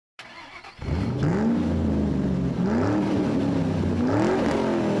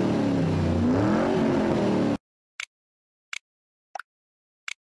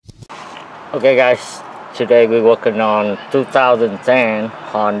Okay guys, today we're working on 2010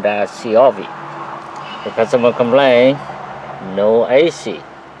 Honda CR-V. The customer complained, no AC.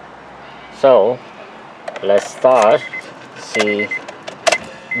 So let's start. See,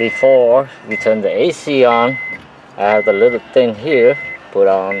 before we turn the AC on, I have the little thing here, put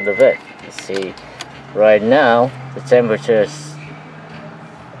on the vent. See, right now the temperature is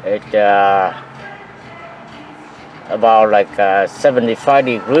about like 75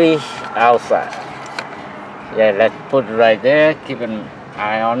 degrees outside. Yeah, let's put it right there, keep an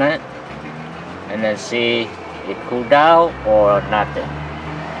eye on it, and then see it cool down or nothing.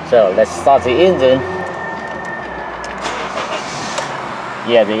 So let's start the engine.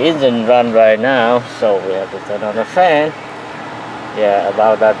 Yeah, the engine run right now, so we have to turn on the fan. Yeah,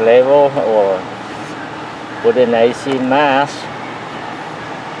 about that level, or put in AC mask.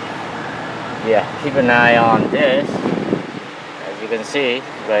 Yeah, keep an eye on this. As you can see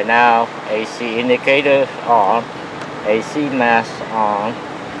right now, AC indicator on, AC mask on,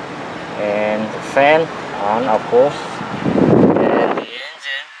 and the fan on, of course, and the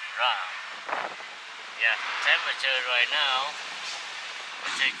engine run. Yeah, temperature right now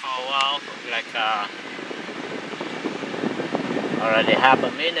will take for a while, like already half a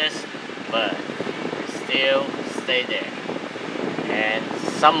minute, but still stay there. And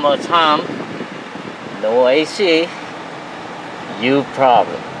summertime, no AC, you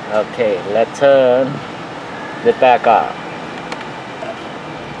problem. Okay, let's turn the back on.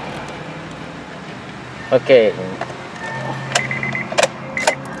 Okay.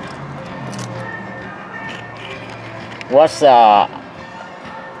 What's I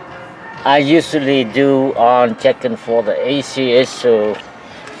usually do on checking for the AC issue?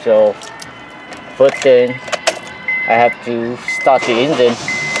 So first thing, I have to start the engine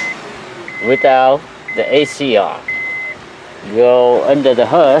without the AC on. Go under the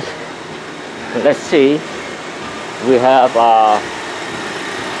hood. Let's see. We have the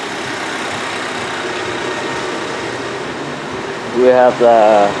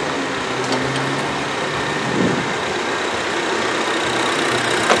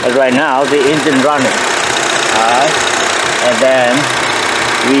right now the engine running. Alright, and then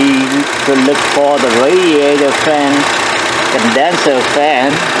we could look for the radiator fan, condenser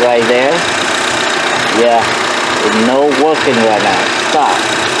fan right there. Yeah, it's no working right now. Stop.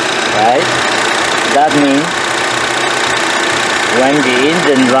 Right? That means when the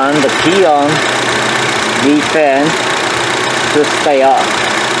engine run, the key on, the fan should stay off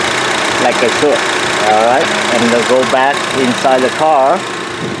like it should. Alright, and we'll go back inside the car.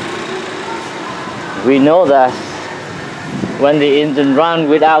 We know that when the engine run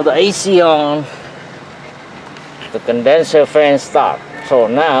without the AC on, the condenser fan stops. So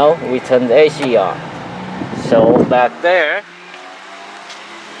now we turn the AC on. So back there,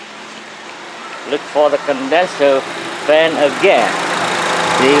 look for the condenser fan again.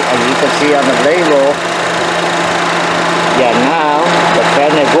 See, as you can see on the label, yeah, now the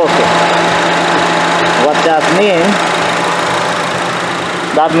fan is working. What that means?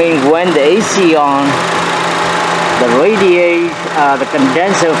 That means when the AC on, the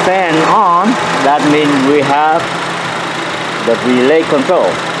condenser fan on, that means we have the relay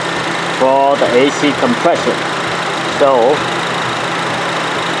control for the AC compression. So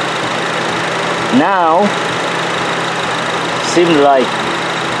now seems like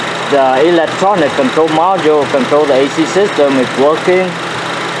the electronic control module control the AC system is working,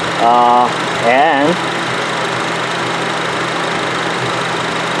 and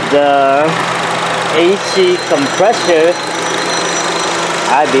the AC compressor,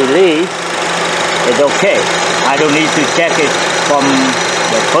 I believe, is okay. I don't need to check it from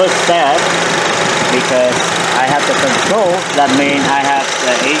the first step because I have the control. That means I have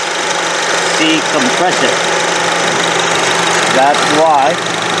the AC compressor. That's why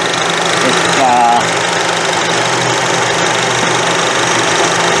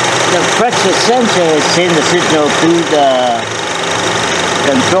the pressure sensor is sending the signal to the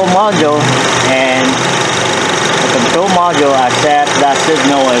control module, and the control module accepts that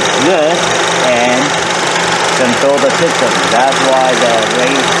signal is good and control the system. That's why the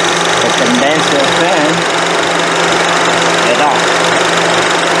condenser fan is on.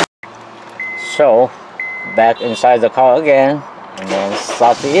 So back inside the car again, and then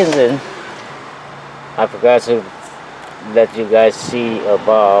start the engine. I forgot to let you guys see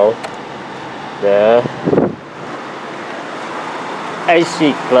about the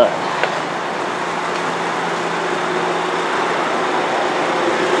AC clutch.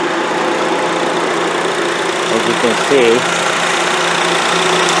 As you can see,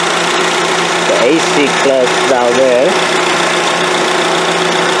 the AC clutch down there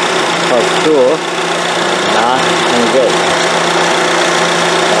for sure not engaged.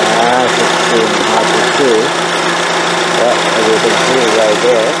 That's extremely hard to see, but as you can see right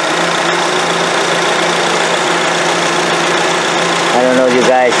there. I don't know if you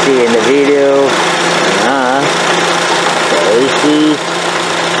guys see in the video. The AC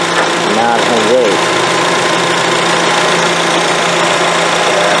not engaged.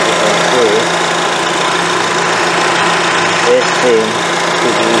 As you can see, this thing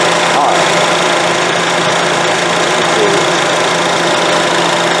could be hard.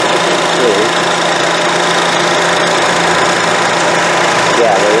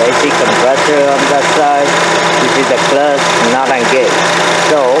 Yeah, the AC compressor on that side. You see the clutch not engaged.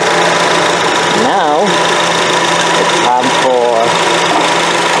 So now it's time for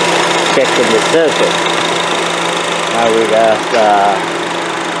checking the circuit. Now we got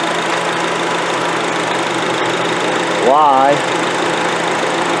why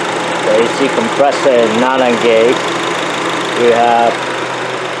the AC compressor is not engaged. We have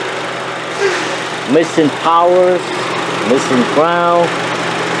missing powers, missing ground,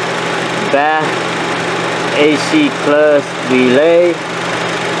 back AC clutch relay,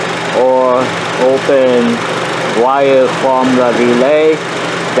 or open wire from the relay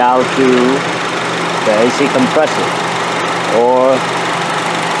down to the AC compressor, or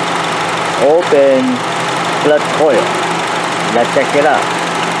open clutch coil. Let's check it out.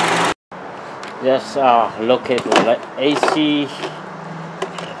 Just locate the AC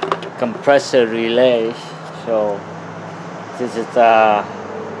compressor relay. So this is the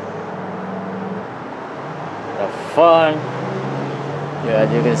fun. Yeah, as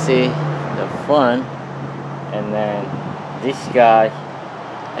you can see the fun, and then this guy,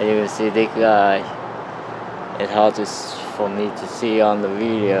 as you can see this guy, it's hard for me to see on the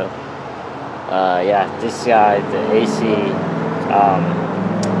video. Yeah, this guy, the AC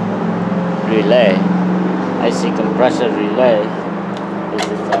relay, AC compressor relay. This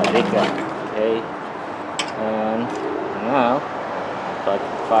is a big guy, okay? And now, try to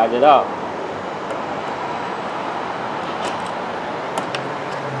find it out.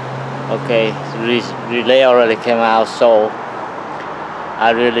 Okay, relay already came out, so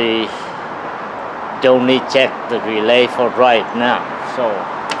I really don't need to check the relay for right now. So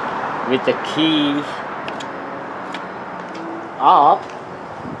with the key up,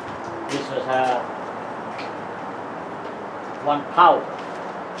 this will have one power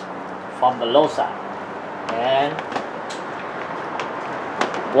from the low side and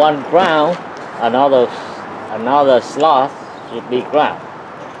one ground, another slot should be ground.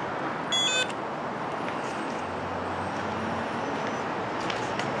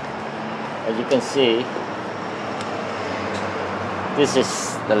 As you can see, this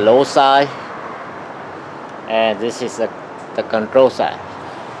is the low side and this is the control side.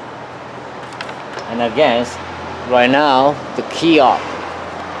 And again, right now the key off,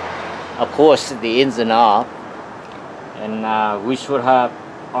 of course the engine off, and we should have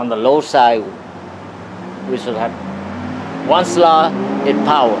on the low side, we should have one slot in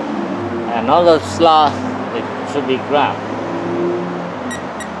power, another slot it should be ground.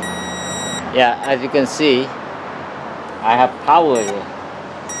 Yeah, as you can see, I have power here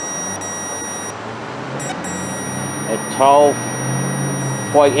at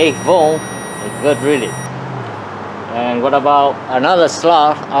 12.8 volt. It's good really. And what about another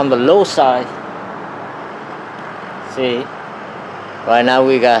slot on the low side? See, right now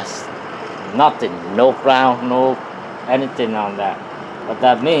we got nothing, no ground, no anything on that. What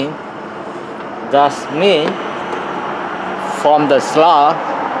that means? From the slot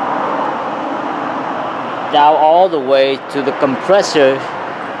down all the way to the compressor,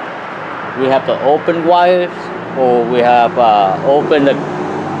 we have to open wires, or we have open the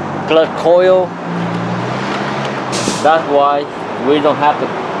clutch coil. That's why we don't have the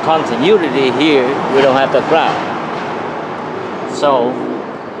continuity here, we don't have the ground. So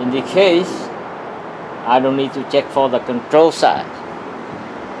in the case, I don't need to check for the control side.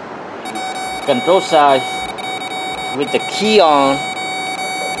 Control side with the key on,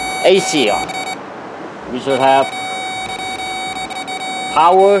 AC on. We should have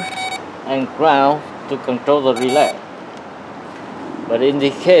power and ground to control the relay. But in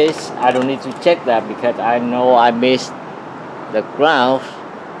this case, I don't need to check that because I know I missed the ground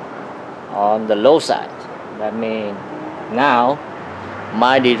on the low side. That means now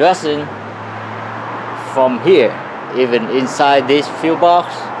my direction from here, even inside this fuse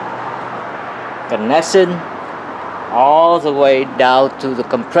box, connection all the way down to the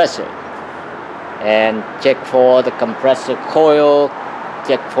compressor, and check for the compressor coil,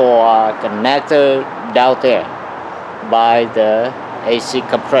 check for a connector down there by the AC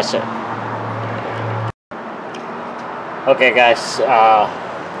compressor. Okay guys,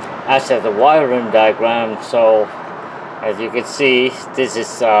 as at the wiring diagram, so as you can see, this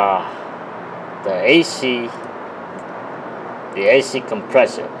is the AC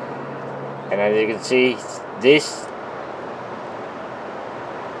compressor, and as you can see, this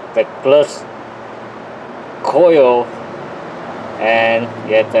the clutch coil, and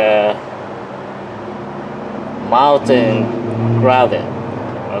get the mountain grounded.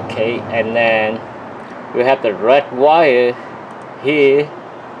 Okay, and then we have the red wire here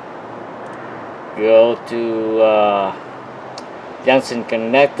go to junction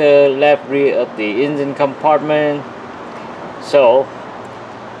connector left rear of the engine compartment. So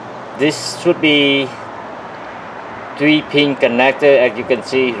this should be 3-pin connector, as you can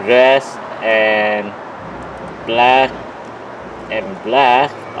see, red and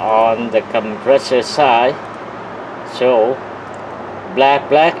black on the compressor side. So black,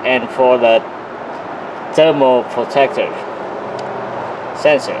 and for the thermal protector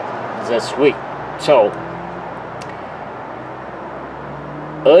sensor, the switch. So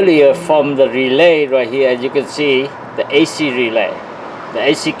earlier from the relay right here, as you can see, the AC relay, the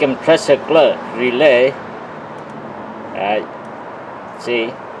AC compressor clutch relay,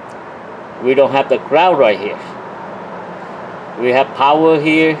 see, we don't have the ground right here. We have power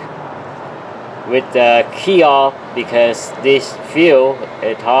here with the key off because this field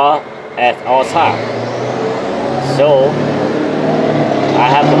is hot at all times. So I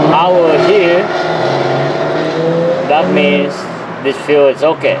have the power here. That means this field is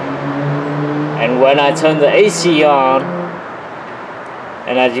okay. And when I turn the AC on,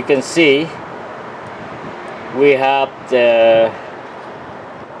 and as you can see, we have the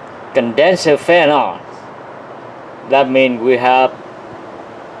condenser fan on. That means we have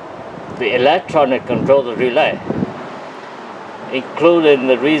the electronic control the relay, including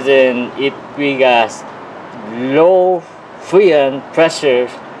the reason if we got low freon pressure,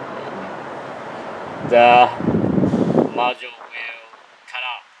 the module will cut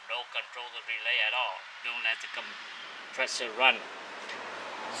off, no control the relay at all, don't let the compressor run.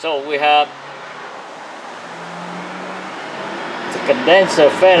 So we have the condenser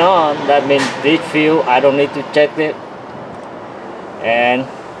fan on. That means this field I don't need to check it, and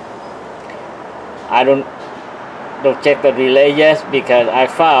I don't check the relay yet because I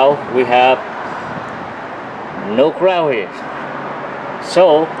found we have no ground here.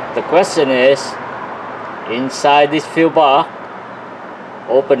 So the question is, inside this field box,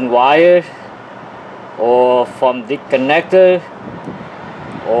 open wire or from the connector,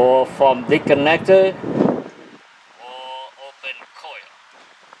 or from the connector, or open coil,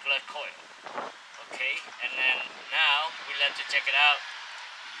 clutch coil. Okay, and then now we let you check it out.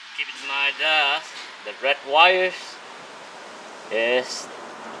 Keep in mind that the red wires is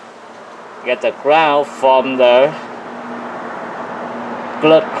get the ground from the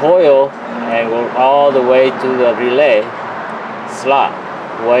clutch coil and go all the way to the relay slot.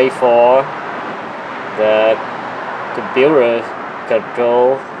 Wait for the computer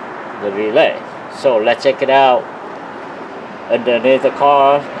control the relay. So let's check it out underneath the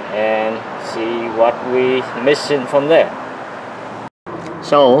car and see what we missing from there.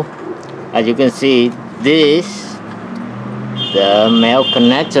 So as you can see, this the male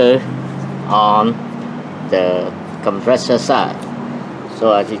connector on the compressor side.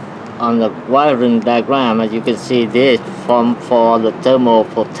 So as on the wiring diagram, as you can see, this for the thermal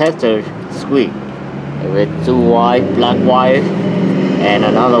protector switch with 2 white black wires, and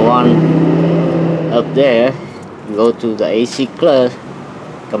another one up there go to the AC clutch,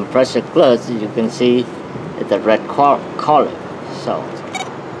 compressor clutch. As you can see, it's the red color. So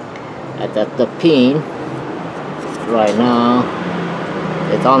at the pin right now,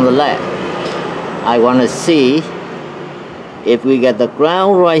 it's on the left. I want to see if we get the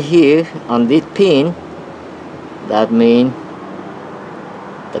ground right here on this pin. That means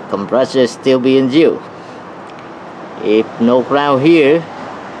the compressor is still being used. If no ground here,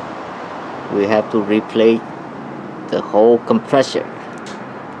 we have to replace the whole compressor.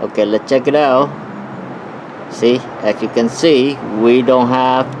 Okay, let's check it out. See, as you can see, we don't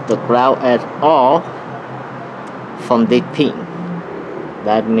have the ground at all from this pin.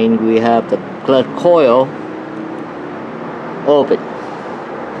 That means we have the clutch coil open.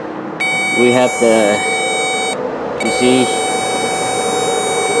 We have the, you see,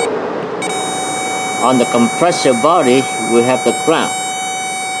 on the compressor body we have the ground,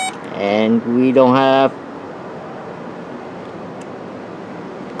 and we don't have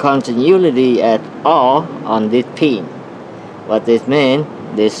continuity at all on this pin. What this means?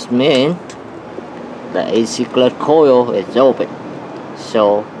 This means the AC clutch coil is open.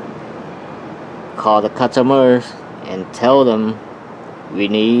 So call the customers and tell them we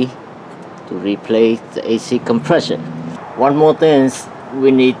need to replace the AC compressor. One more thing is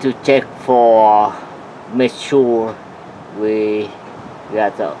we need to check for, make sure we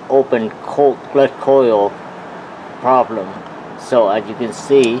got the open clutch coil problem. So as you can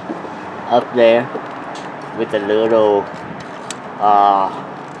see up there with the little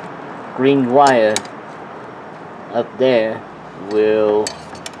green wire up there will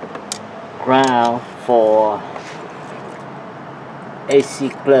ground for AC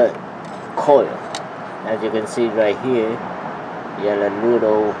clutch coil. As you can see right here, you have a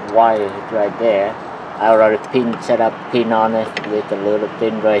little wire right there. I already set up pin on it with a little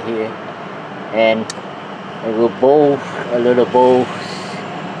pin right here, and it will bolt a little bolt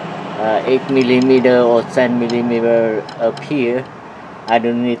 8mm or 10mm up here. I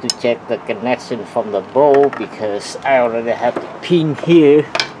don't need to check the connection from the bolt because I already have the pin here.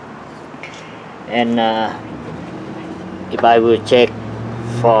 And if I will check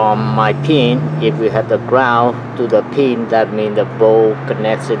from my pin, if we have the ground to the pin, that means the bolt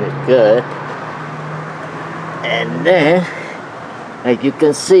connection is good. And then, as you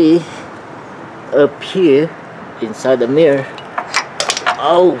can see up here inside the mirror,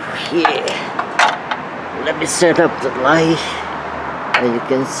 oh yeah, let me set up the light. As you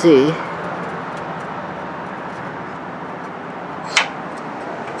can see,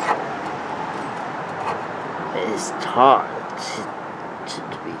 it's hard to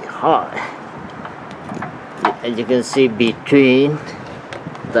be hard. As you can see, between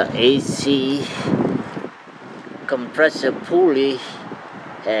the AC compressor pulley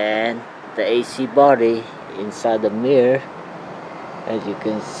and the AC body inside the mirror, as you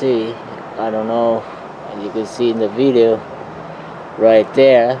can see, I don't know, as you can see in the video right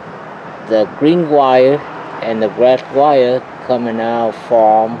there, the green wire and the red wire coming out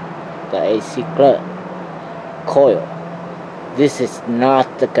from the AC clutch coil. This is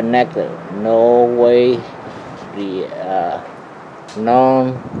not the connector, no way,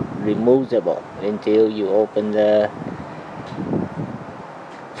 non-removable until you open the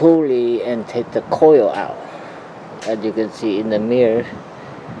pulley and take the coil out. As you can see in the mirror,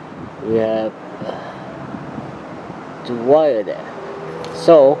 we have two wires there.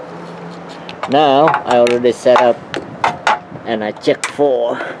 So now I already set up and I checked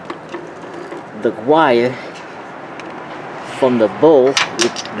for the wire from the bolt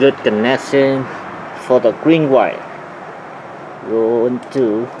with good connection for the green wire. 1,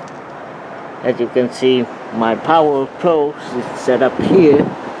 2. As you can see, my power probe is set up here, and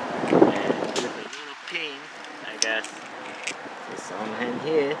with a little pin, I got this on hand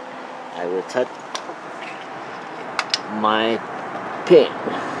here. I will touch my pin.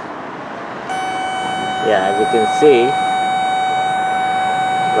 Yeah, as you can see,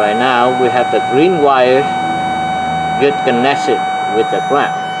 right now we have the green wire, good connection with the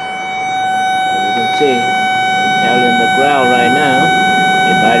ground. As you can see, I'm telling the ground right now.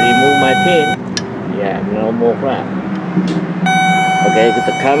 If I remove my pin, yeah, no more ground. Okay,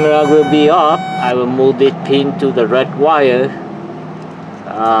 the camera will be off. I will move this pin to the red wire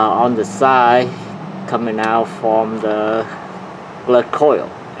on the side coming out from the clutch coil,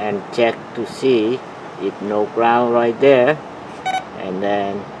 and check to see if no ground right there, and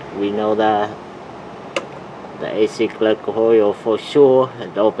then we know that the AC clutch coil for sure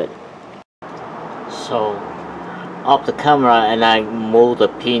is open. So off the camera, and I move the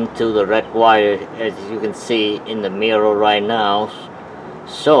pin to the red wire, as you can see in the mirror right now.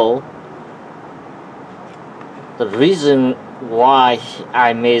 So the reason why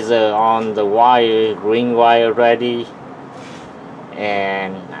I measure on the wire, green wire ready,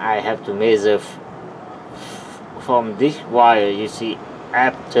 and I have to measure from this wire. You see,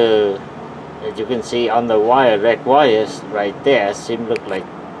 after, as you can see on the wire, red wires right there seem look like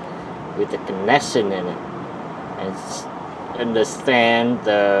with the connection in it, and understand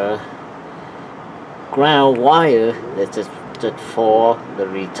the ground wire that's just for the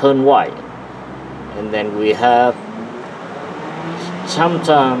return wire. And then we have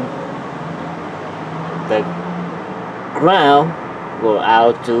sometimes the ground go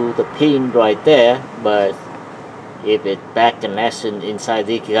out to the pin right there, but if it's bad connection inside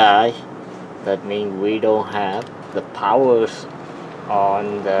this guy, that means we don't have the powers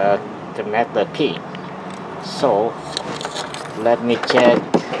on the connector pin. So let me check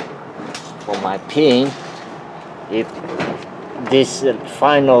for my pin if this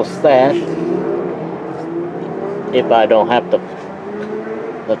final step, if I don't have the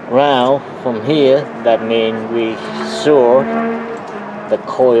ground from here, that means we sure the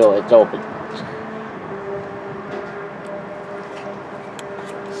coil is open.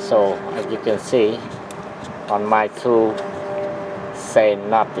 So as you can see, on my tool say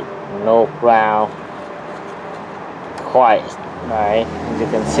nothing, no ground, quiet, right? As you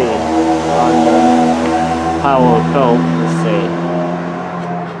can see on the power code, you see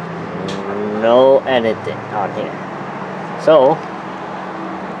no anything on here. So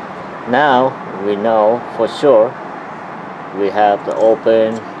now we know for sure we have the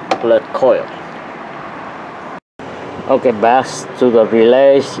open blood coil. Okay, back to the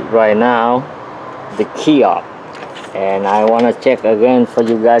relays right now, the key up, and I want to check again for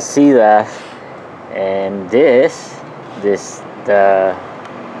you guys see that. And this the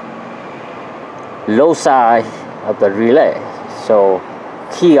low side of the relay. So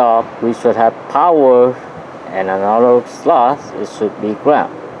key up, we should have power, and another slot it should be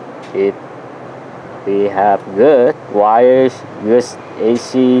ground. If we have good wires, good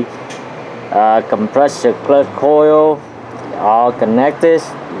AC compressor clutch coil all connected,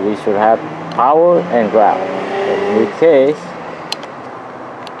 we should have power and ground. In this case,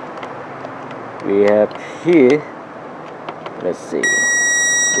 we have here, let's see,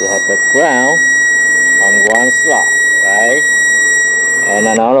 we have the ground on one slot, right? And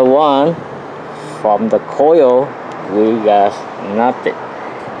another one from the coil we got nothing.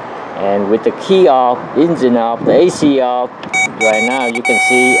 And with the key off, engine off, the AC off, right now you can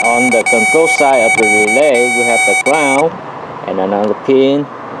see on the control side of the relay we have the ground and another pin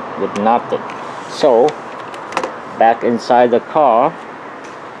with nothing. So back inside the car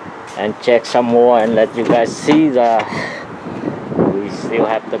and check some more and let you guys see that we still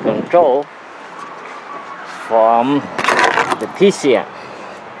have the control from the PCM.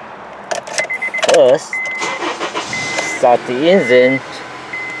 First, start the engine,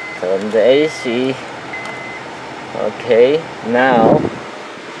 turn the AC. Okay, now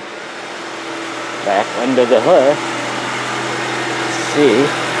back under the hood, see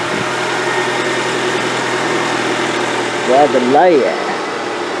where the light at.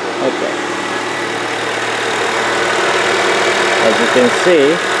 Okay, as you can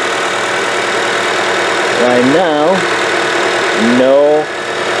see right now, no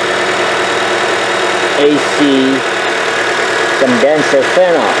AC condenser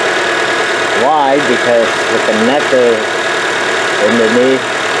fan off. Why? Because the connector underneath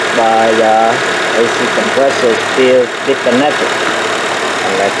by the AC compressor is still disconnected.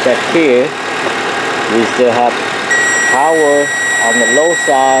 And let's check here. We still have power on the low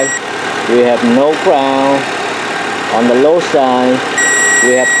side. We have no ground. On the low side,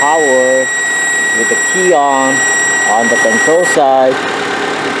 we have power with the key on the control side.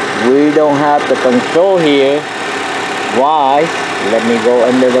 We don't have the control here. Why? Let me go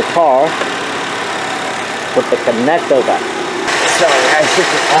under the car, put the connector back. So I should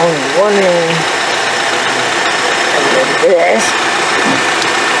be only running and then this.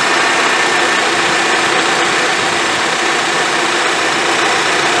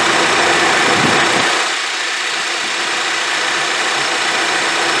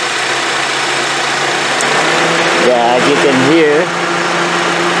 Yeah, as you can hear,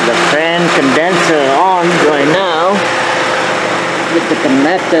 the fan condenser on right now with the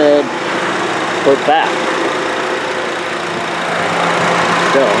connector put back.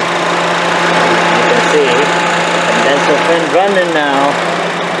 So you can see condenser fan running now.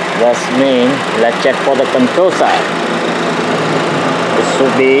 That means let's check for the control side. It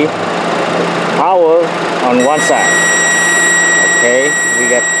should be power on one side. Okay, we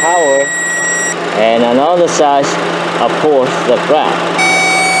got power, and on the other side, of course, the ground.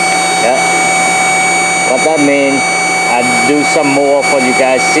 Yeah. What that means, I do some more for you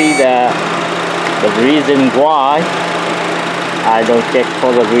guys see the reason why I don't check for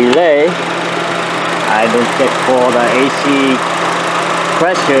the relay. I don't check for the AC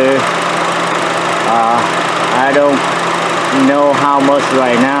pressure. I don't know how much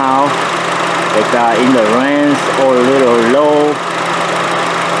right now. It's in the range or a little low,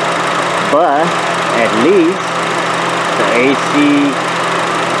 but at least the AC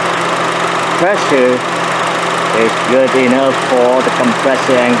pressure is good enough for the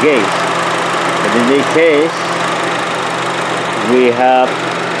compressor and gauge. But in this case, we have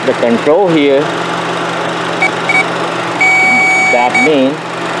the control here. That means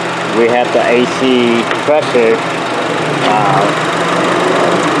we have the AC pressure,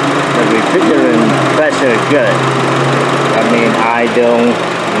 the refrigerant pressure is good. I mean, I don't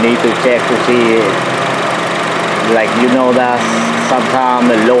need to check to see it. Like, you know that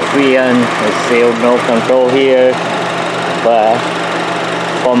sometimes the low freon is still no control here, but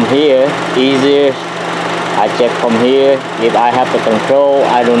from here easier. I check from here. If I have the control,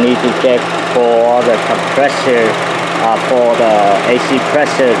 I don't need to check for the compressor, for the AC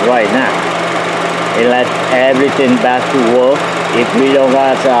pressure right now. it let everything back to work. If we don't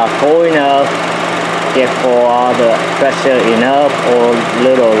got cold enough, check for the pressure enough or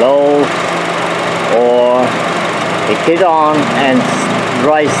little low, or it hit on and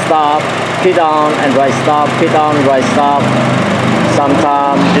right stop, hit on and right stop, hit on, right stop.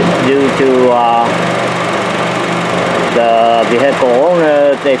 Sometimes due to the vehicle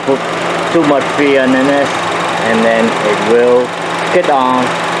owner, they put too much fear in it, and then it will hit on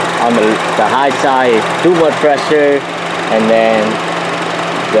the high side, too much pressure, and then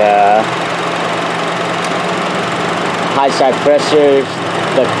the high side pressure,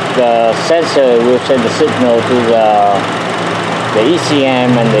 the sensor will send the signal to the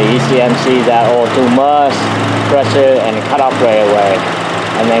ECM, and the ECM sees that too much pressure and cut off right away.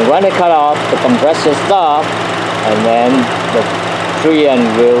 And then when it cut off, the compressor stop, and then the free end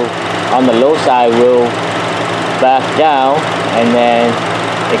will, on the low side, will back down, and then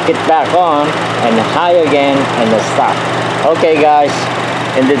it gets back on and high again and then stop. Okay guys,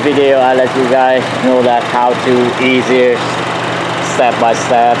 in this video I let you guys know that how to easier step by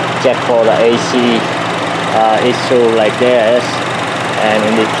step check for the AC issue like this, and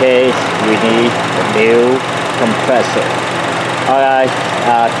in this case we need a new compressor. Alright,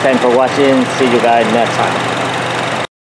 thanks for watching, see you guys next time.